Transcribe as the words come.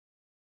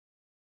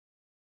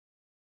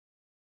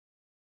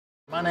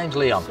My name's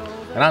Leon,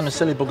 and I'm a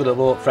silly bugger that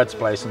bought Fred's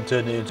place and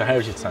turned it into a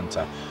Heritage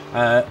Centre.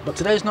 But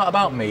today's not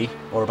about me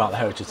or about the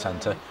Heritage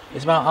Centre,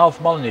 it's about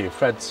Alf Molyneux,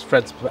 Fred's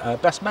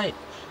best mate,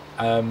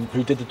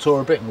 who did the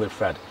tour of Britain with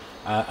Fred,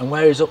 and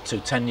where he's up to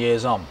 10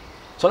 years on.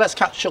 So let's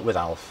catch up with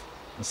Alf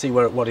and see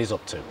what he's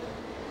up to.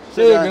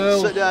 See you,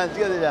 girls. Sit down,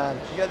 get it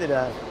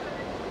down.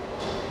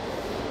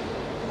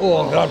 Oh,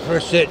 I'm glad for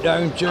a sit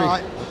down, too.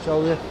 Right. I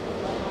tell you.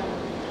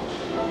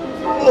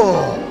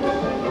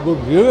 Oh, good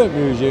view at the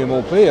museum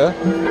up here.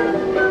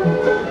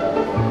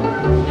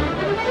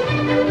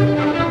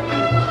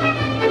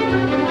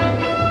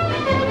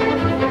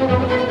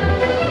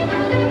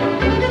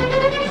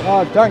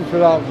 Oh, thanks for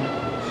that,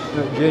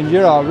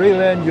 Ginger. I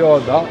really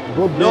enjoyed that.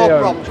 Good day. No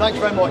problem. Thanks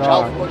very much, Right.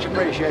 Alf. Much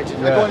appreciated.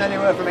 Yeah. Are you going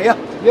anywhere from here?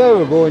 Yeah,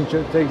 we're going to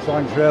East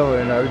Lancashire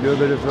Railway now, do a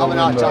bit of Have a filming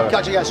nice time. there.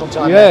 Catch you again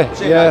sometime. Yeah, mate.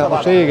 See you yeah, again. I'll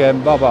Bye-bye. see you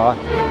again. Bye-bye.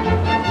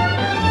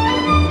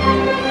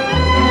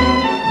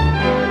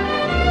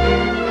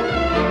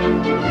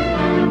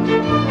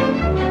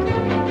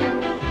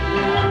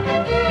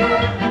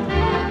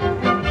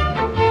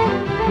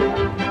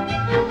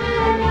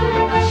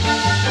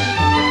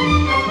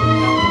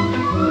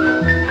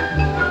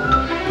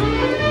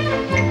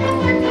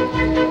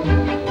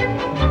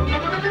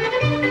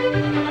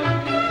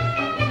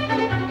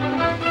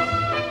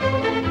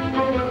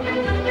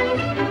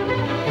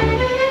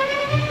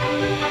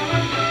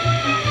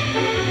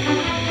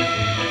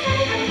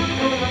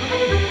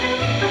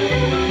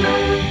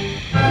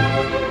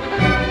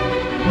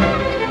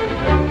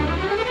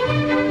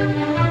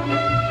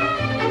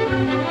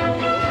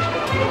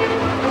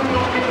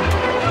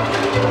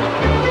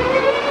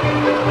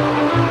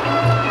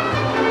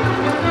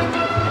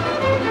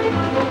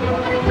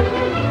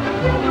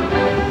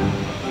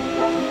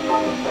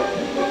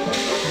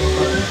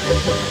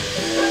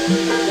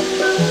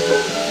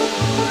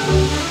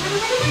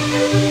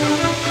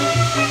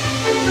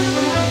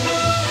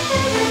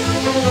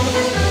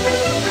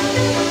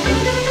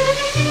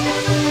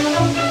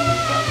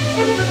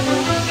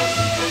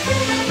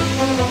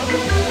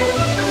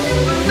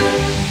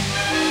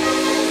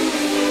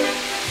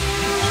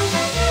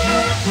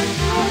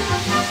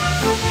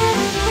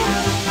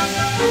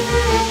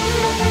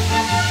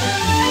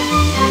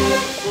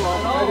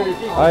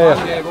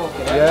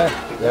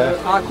 Yeah.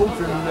 I come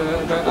from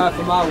about half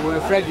a mile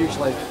where Fred used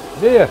to live.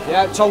 Do you?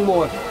 Yeah,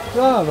 Tongmore.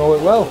 Yeah, I know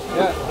it well.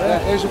 Yeah,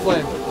 here's a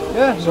flame.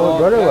 Yeah, know it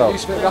very well. I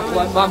used to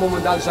recollect my mum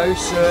and dad's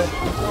house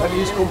when he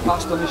used to come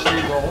past on the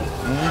street wall.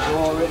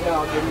 So, yeah,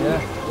 I'll give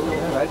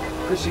him Fred.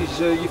 Because he's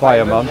your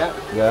Fireman.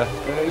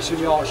 Yeah. He's from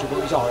Yorkshire,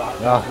 but he's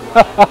alright.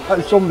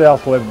 Yeah. Somebody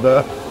else lived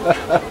there.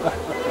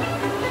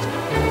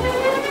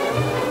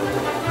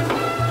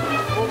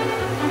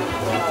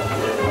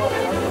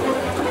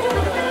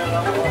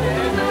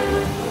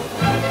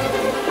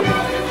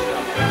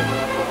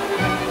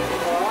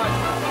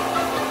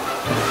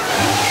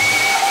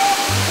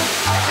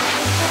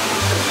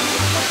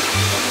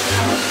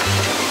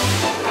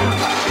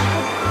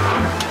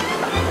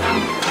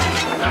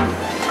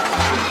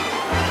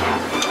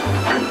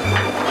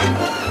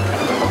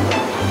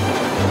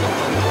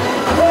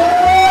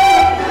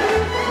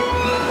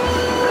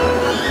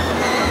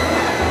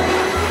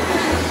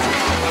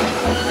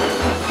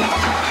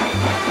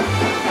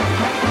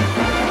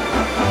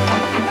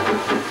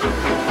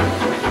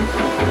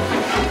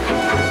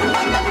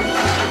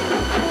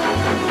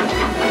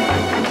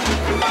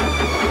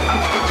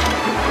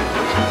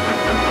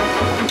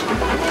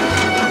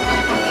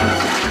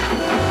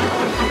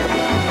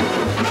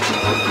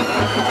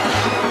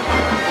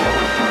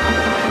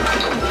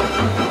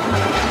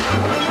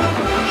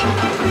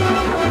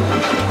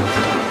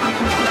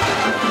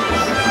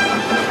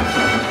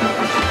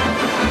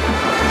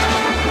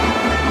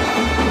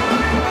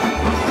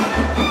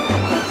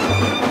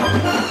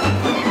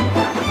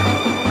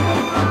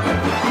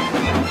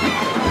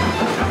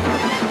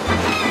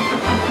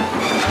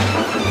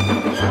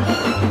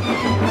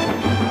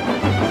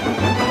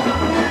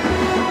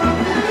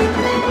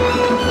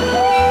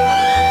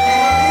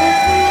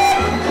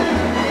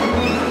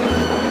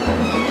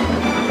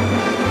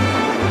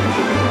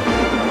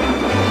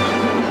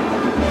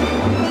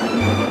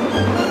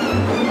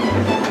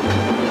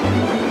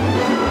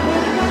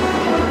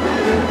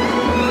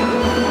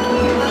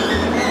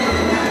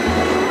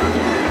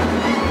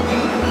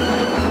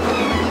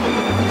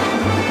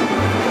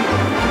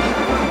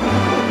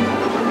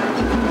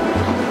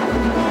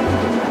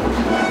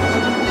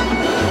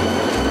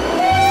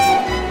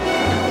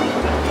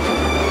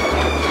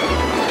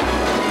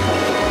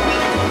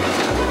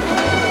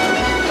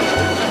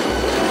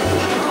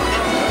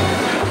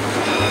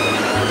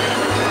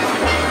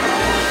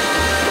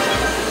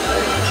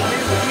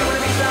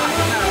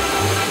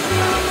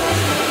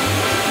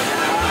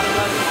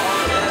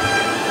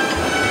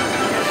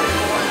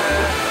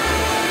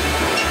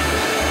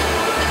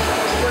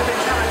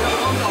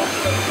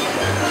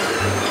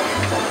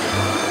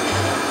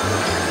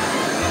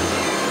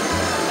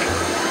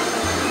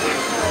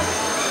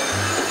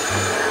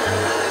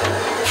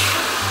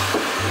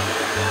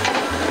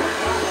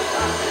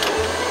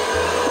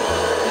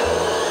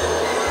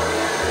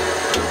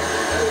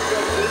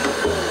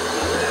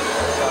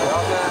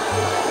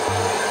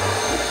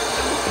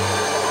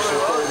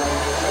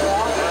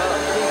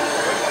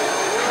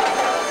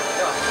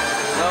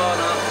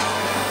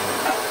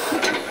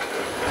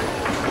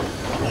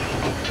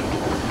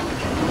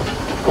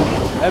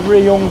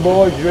 Every young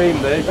boy's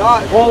dream, this.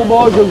 Right. All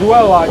boys as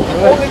well, actually.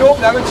 Hold it up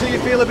now until you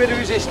feel a bit of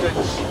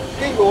resistance.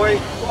 Keep going.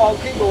 Come on,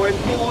 keep going.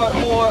 More.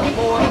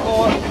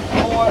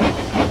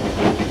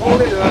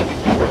 Hold it there.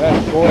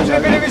 Yeah, go on There's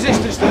a bit of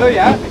resistance there,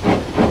 yeah?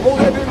 Hold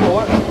it a bit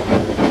more.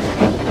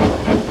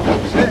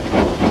 That's it.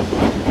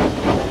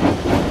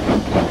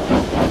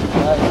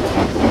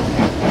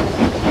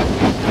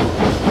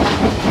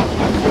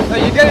 Now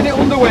you're getting it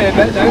underway a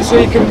bit now, so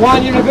you can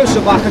wind your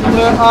reverser back and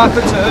half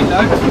a turn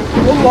now.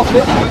 Unlock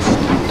it first.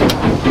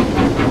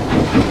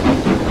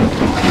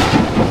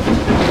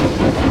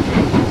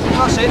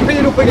 That's it, pin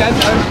it up again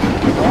now.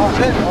 That's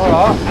it.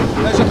 Alright.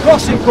 There's a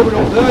crossing coming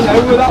up there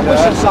now where that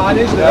whistle sign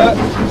is there.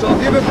 So I'll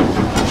give a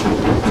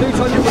toot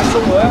on your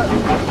whistle there.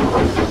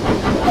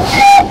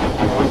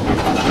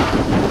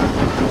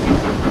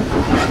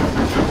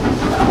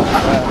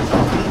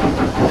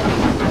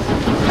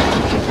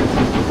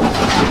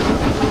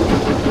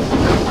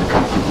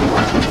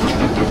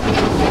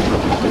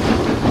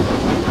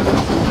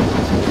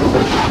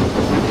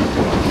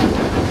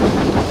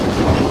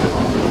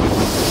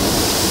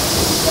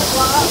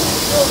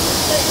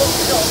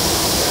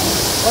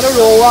 On a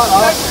roll like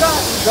that.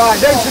 Right,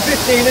 down to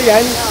 15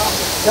 again.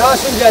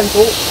 Nice and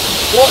gentle.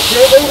 Watch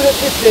it, leave it at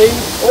 15.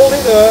 Hold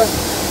it there.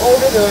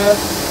 Hold it there.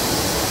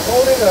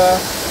 Hold it there.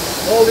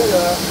 Hold it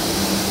there.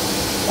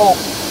 Off.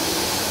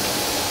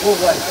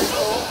 Lovely.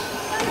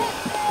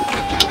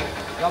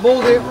 Now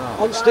hold it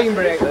on steam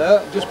brake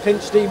there. Just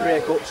pinch steam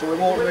brake up so we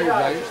won't move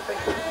now.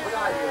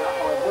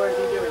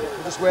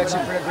 We're just waiting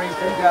for a green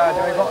thing guard.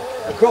 Now we've got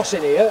a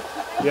crossing here.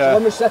 Yeah. So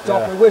when we set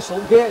off, we whistle,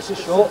 gates are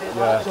shut,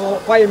 so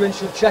firemen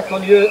should check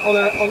on you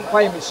on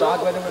fireman's side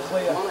whether we're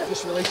clear.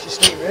 Just release your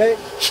steam brake.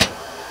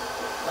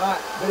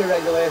 Right, bit of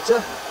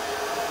regulator.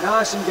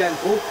 Nice and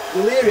gentle.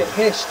 You'll hear it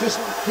hiss, just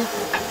keep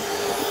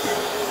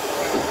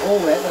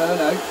hold it there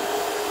now.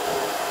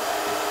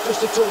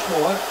 Just a touch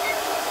more.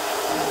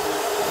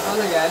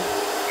 And again.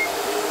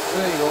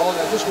 There you go,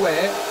 now just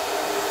wait.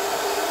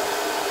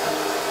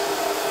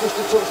 Just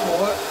a touch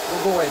more.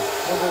 We'll go in.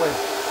 We'll go in.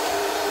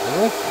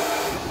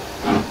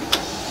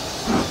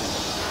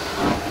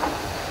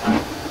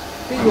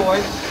 Keep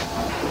going.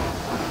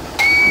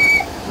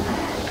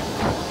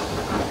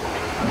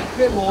 A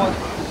bit more.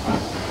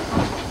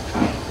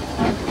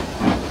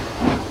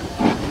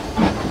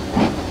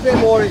 A bit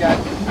more again.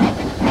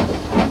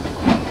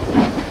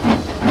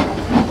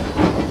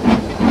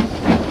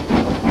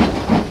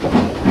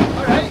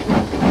 Alright.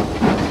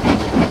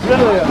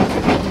 Brilliant.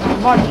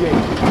 Magic.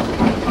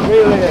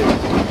 Really is.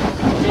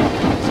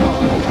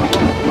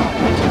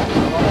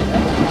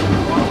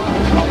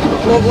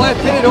 Lovely.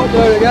 Pin it up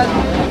there again.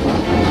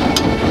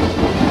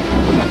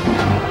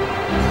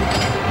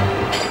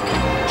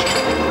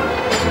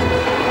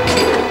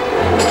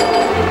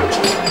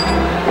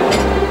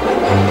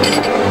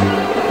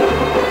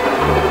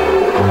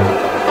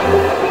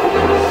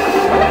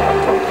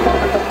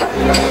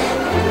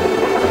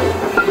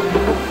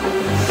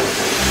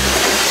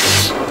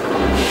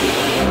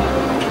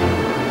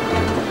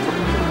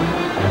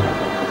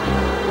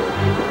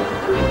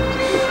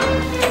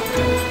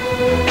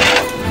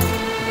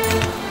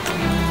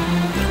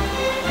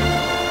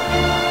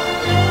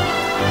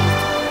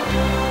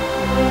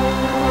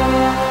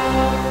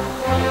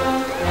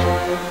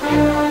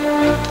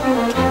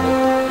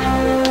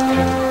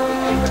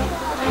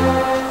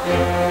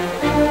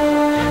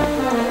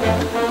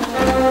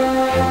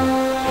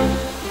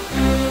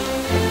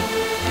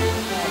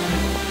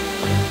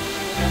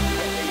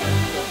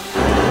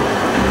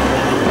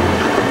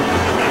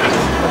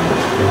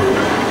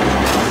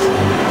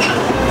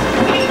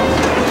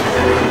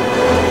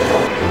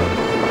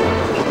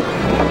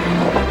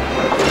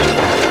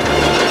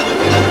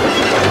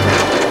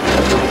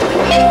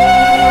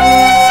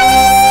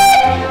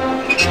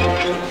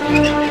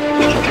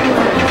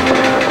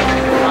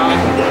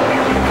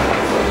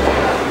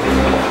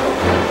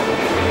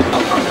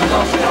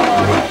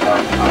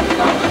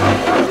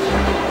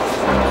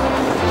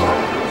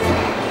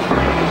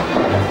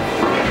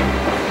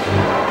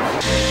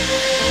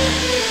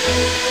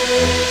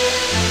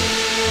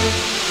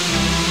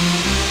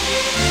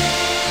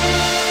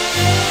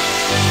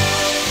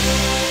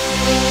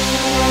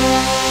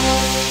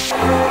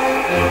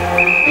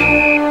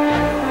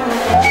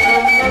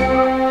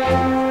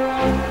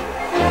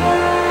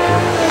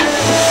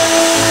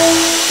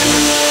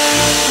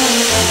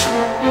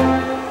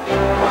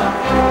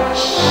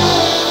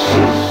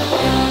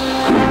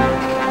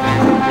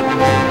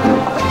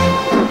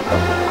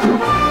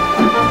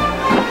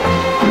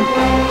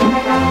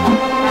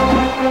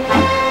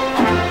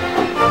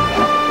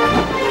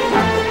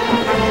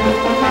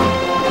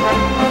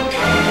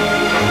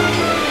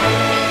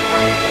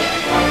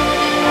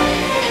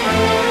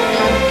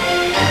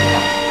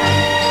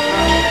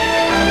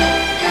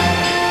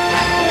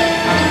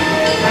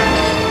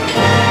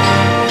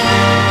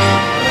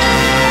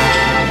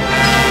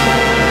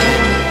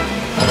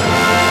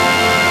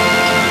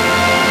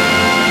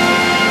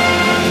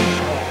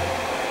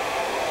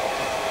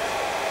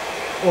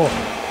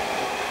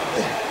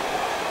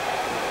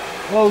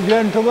 Well,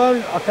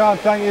 gentlemen, I can't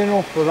thank you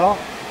enough for that.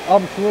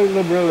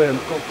 Absolutely brilliant.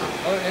 Good.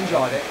 I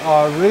enjoyed it.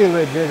 I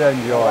really did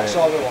enjoy That's it.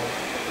 all we want.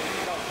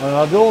 And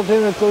I don't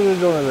think we could have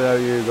done it without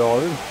you,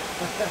 Gordon.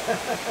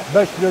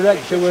 Best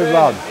director we've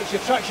had. It's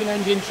your traction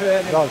engine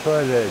training. That's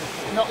what it is.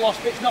 It's not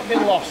lost. It's not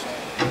been lost.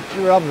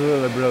 You were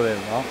absolutely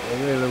brilliant, that.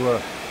 They really were.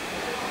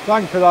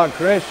 Thanks for that,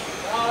 Chris.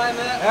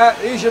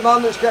 He's your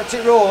man that's kept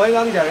it rolling,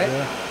 and Gary.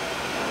 Yeah.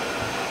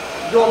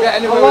 Don't get I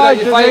anywhere like,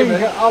 without your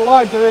fireman. I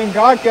like to think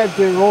I kept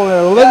it rolling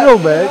a little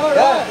bit.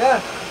 Yeah.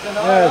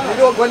 You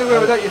don't go anywhere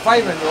without your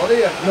fireman, though, do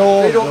you?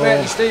 No, You don't no, make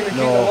any steam and keep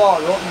no. the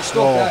water up, you're stuck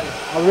No, there.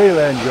 I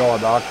really enjoyed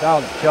that. I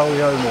can't tell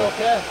you how much.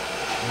 Okay.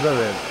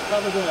 Brilliant.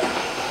 Have a do it.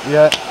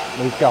 Yeah,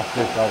 look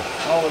after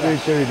yourself. All the You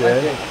best. too, Thank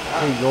Dave. you.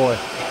 Keep going.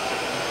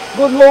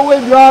 Good luck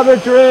with driver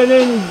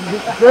training,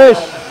 Chris.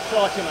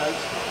 Sort him out.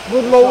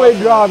 Good luck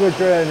with driver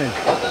training.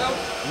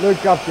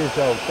 Look after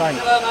yourself. Thanks.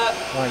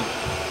 Thanks.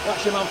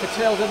 That's your man for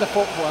tails in the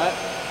footplate.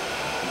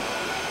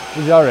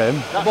 Is that him?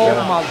 That's Bolton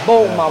your man,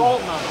 Bolton man.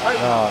 Bolt man.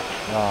 Right,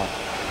 right.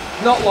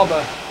 Not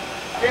lobber.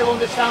 He'll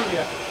understand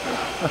you.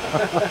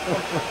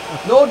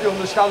 Nobody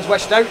understands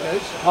West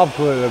Outners.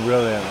 Absolutely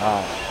brilliant.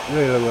 That.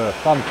 Really were.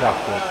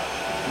 Fantastic.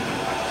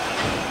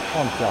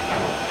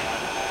 Fantastic.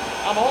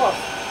 I'm off.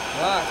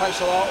 Right,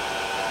 thanks a lot.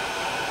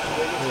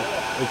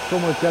 It's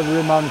something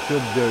every man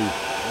should do.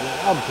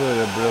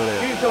 Absolutely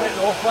brilliant. You've done it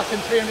though, less than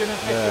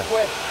 350 Yeah.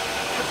 quid.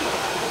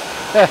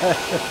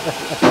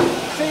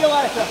 See you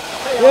later.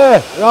 See you.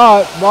 Yeah,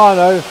 right, bye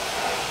now.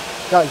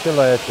 Catch you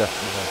later.